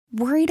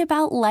Worried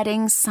about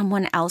letting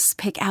someone else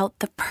pick out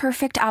the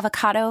perfect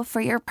avocado for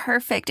your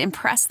perfect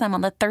impress them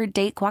on the third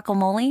date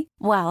guacamole?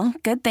 Well,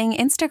 good thing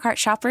Instacart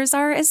shoppers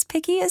are as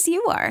picky as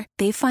you are.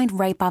 They find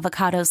ripe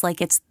avocados like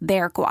it's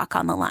their guac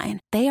on the line.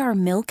 They are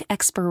milk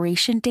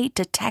expiration date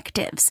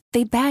detectives.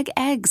 They bag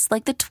eggs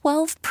like the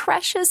 12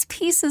 precious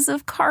pieces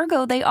of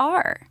cargo they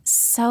are.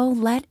 So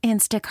let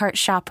Instacart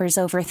shoppers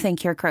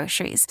overthink your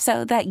groceries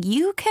so that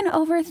you can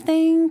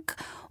overthink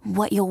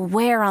what you'll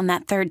wear on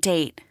that third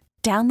date.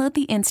 Download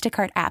the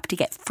Instacart app to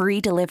get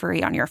free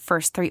delivery on your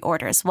first 3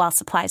 orders while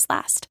supplies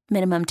last.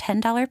 Minimum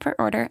 $10 per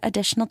order.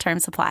 Additional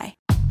terms apply.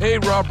 Hey,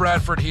 Rob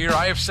Bradford here.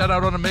 I have set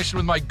out on a mission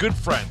with my good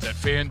friends at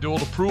FanDuel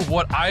to prove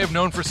what I have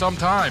known for some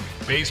time.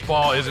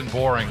 Baseball isn't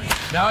boring.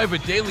 Now I have a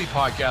daily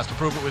podcast to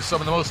prove it with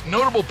some of the most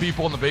notable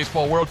people in the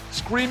baseball world,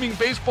 screaming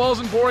baseball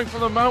isn't boring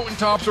from the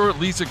mountaintops, or at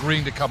least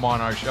agreeing to come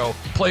on our show.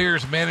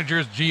 Players,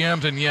 managers,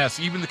 GMs, and yes,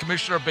 even the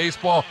commissioner of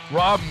baseball,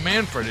 Rob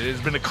Manfred. It has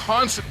been a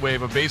constant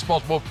wave of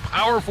baseball's most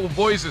powerful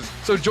voices.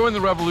 So join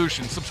the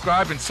revolution.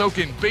 Subscribe and soak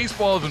in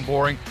Baseball Isn't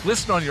Boring.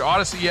 Listen on your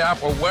Odyssey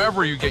app or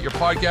wherever you get your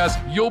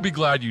podcasts. You'll be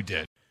glad you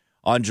did.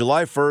 On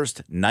July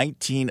 1st,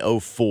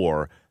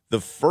 1904, the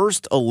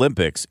first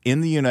Olympics in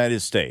the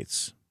United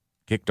States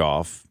kicked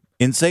off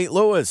in St.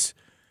 Louis,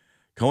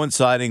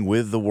 coinciding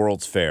with the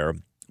World's Fair.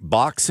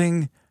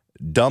 Boxing,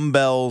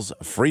 dumbbells,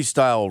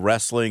 freestyle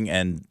wrestling,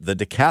 and the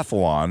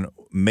decathlon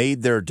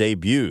made their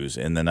debuts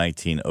in the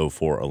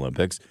 1904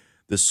 Olympics.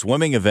 The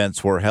swimming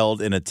events were held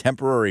in a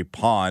temporary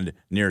pond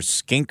near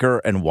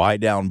Skinker and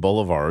Wydown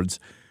Boulevards,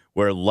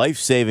 where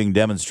life-saving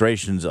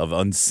demonstrations of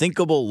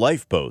unsinkable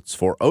lifeboats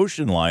for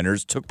ocean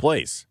liners took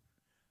place.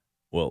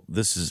 Well,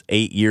 this is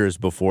 8 years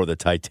before the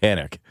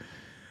Titanic.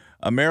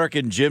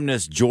 American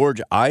gymnast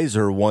George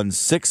Iser won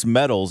 6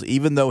 medals,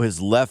 even though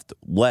his left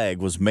leg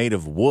was made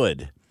of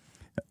wood.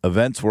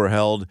 Events were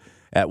held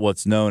at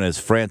what's known as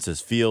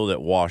Francis Field at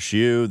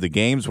WashU. The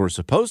games were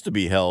supposed to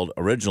be held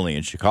originally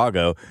in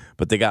Chicago,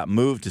 but they got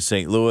moved to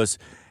St. Louis.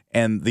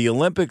 And the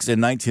Olympics in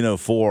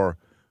 1904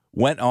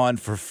 went on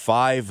for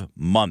 5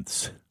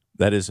 months.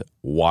 That is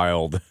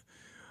wild.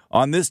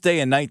 On this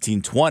day in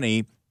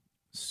 1920,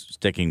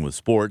 sticking with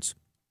sports,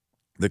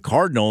 the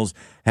Cardinals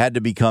had to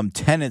become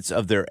tenants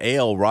of their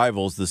AL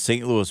rivals, the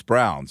St. Louis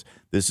Browns.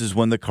 This is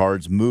when the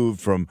Cards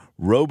moved from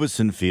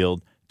Robeson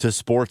Field to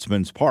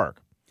Sportsman's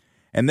Park.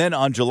 And then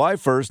on July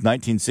 1st,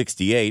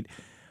 1968,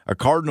 a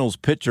Cardinals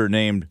pitcher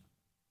named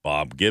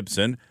Bob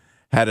Gibson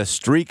had a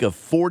streak of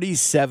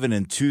 47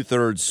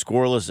 2/3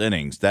 scoreless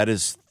innings. That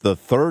is the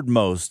third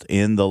most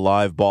in the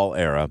live ball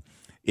era.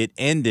 It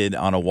ended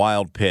on a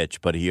wild pitch,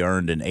 but he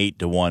earned an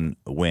 8-1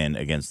 win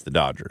against the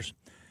Dodgers.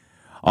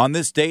 On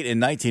this date in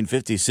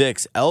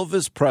 1956,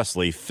 Elvis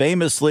Presley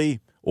famously,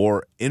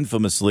 or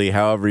infamously,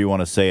 however you want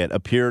to say it,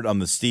 appeared on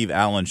the Steve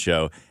Allen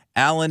Show.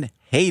 Allen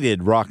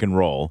hated rock and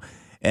roll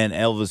and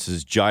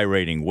Elvis's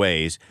gyrating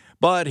ways,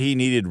 but he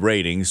needed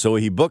ratings, so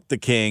he booked the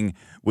King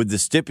with the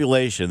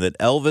stipulation that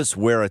Elvis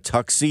wear a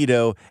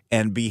tuxedo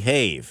and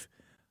behave.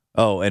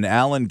 Oh, and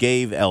Allen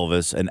gave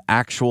Elvis an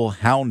actual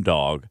hound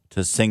dog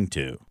to sing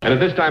to. And at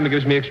this time, it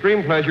gives me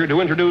extreme pleasure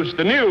to introduce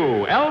the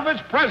new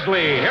Elvis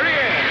Presley. Here he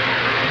is.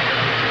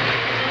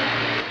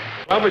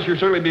 Elvis, you're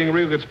certainly being a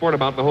real good sport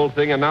about the whole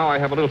thing, and now I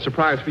have a little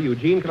surprise for you.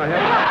 Gene, can I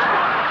have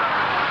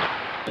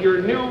it?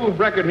 Your new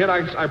record hit,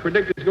 I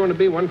predict it's going to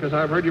be one because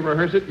I've heard you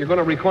rehearse it. You're going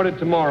to record it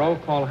tomorrow,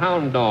 called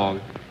Hound Dog.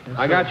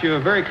 I got you a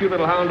very cute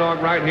little hound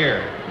dog right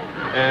here.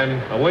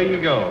 And away you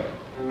go.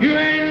 You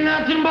ain't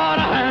nothing but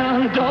a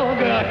hound dog,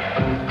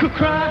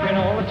 crying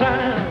all the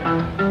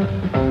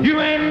time. You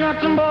ain't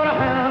nothing but a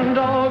hound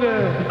dog,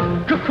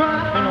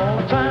 crying all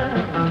the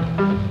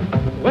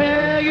time.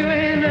 Well, you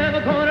ain't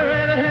never gonna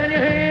rabbit and you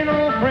ain't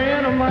no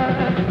friend of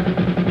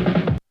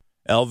mine.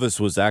 Elvis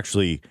was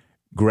actually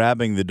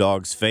grabbing the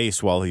dog's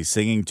face while he's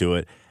singing to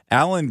it.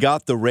 Allen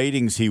got the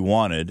ratings he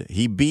wanted.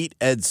 He beat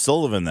Ed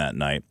Sullivan that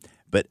night.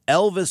 But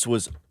Elvis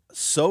was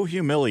so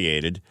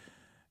humiliated,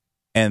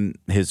 and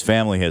his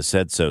family has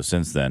said so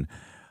since then,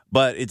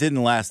 but it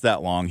didn't last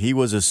that long. He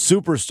was a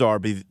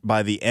superstar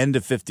by the end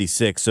of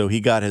 56, so he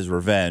got his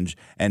revenge,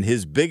 and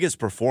his biggest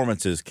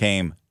performances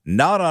came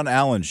not on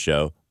Allen's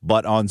show,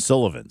 but on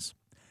Sullivan's.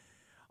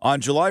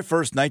 On July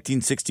 1st,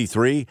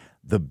 1963,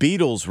 the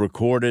Beatles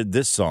recorded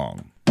this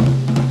song.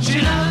 She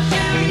loves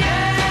you, yeah.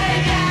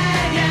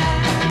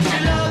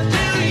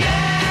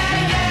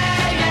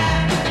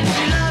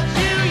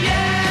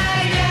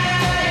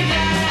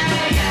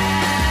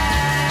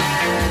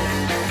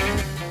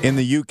 In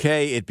the UK,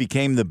 it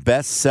became the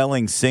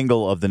best-selling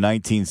single of the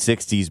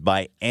 1960s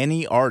by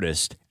any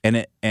artist,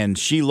 and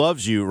She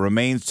Loves You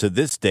remains to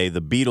this day the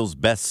Beatles'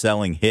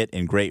 best-selling hit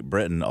in Great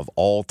Britain of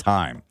all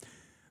time.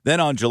 Then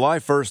on July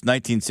 1st,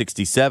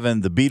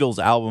 1967, the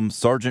Beatles' album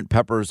Sgt.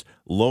 Pepper's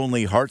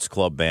Lonely Hearts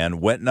Club Band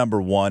went number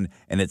 1,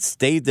 and it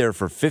stayed there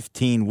for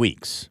 15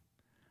 weeks.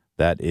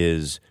 That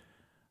is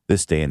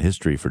this day in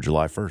history for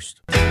July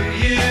 1st. Do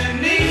you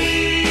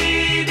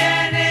need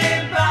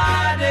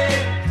anybody?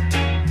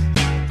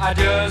 I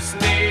just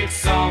need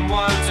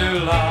someone to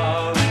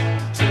love.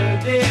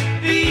 Could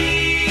it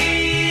be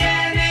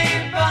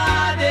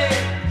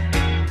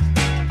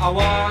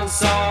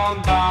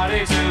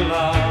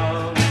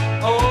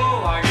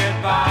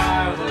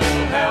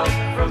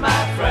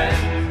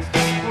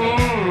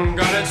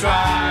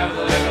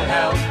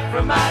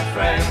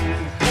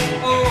friend.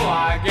 Oh,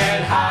 I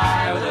get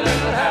high with a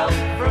little help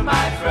from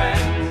my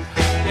friend.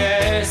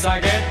 Yes, I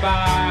get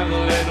by with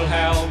a little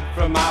help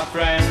from my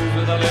friends,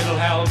 with a little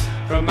help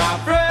from my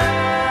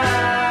friends.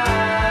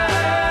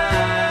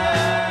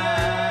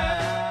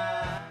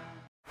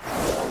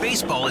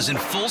 Baseball is in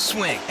full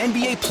swing.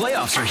 NBA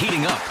playoffs are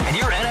heating up, and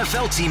your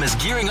NFL team is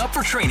gearing up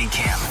for training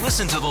camp.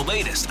 Listen to the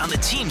latest on the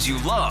teams you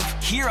love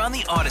here on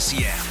the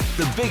Odyssey app.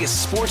 The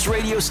biggest sports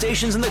radio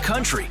stations in the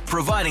country,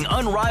 providing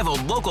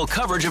unrivaled local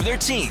coverage of their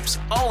teams,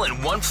 all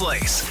in one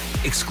place.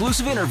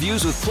 Exclusive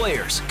interviews with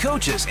players,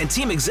 coaches, and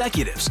team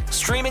executives,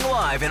 streaming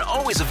live and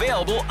always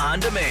available on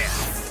demand.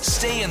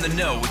 Stay in the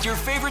know with your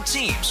favorite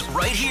teams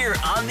right here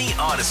on the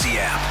Odyssey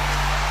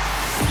app.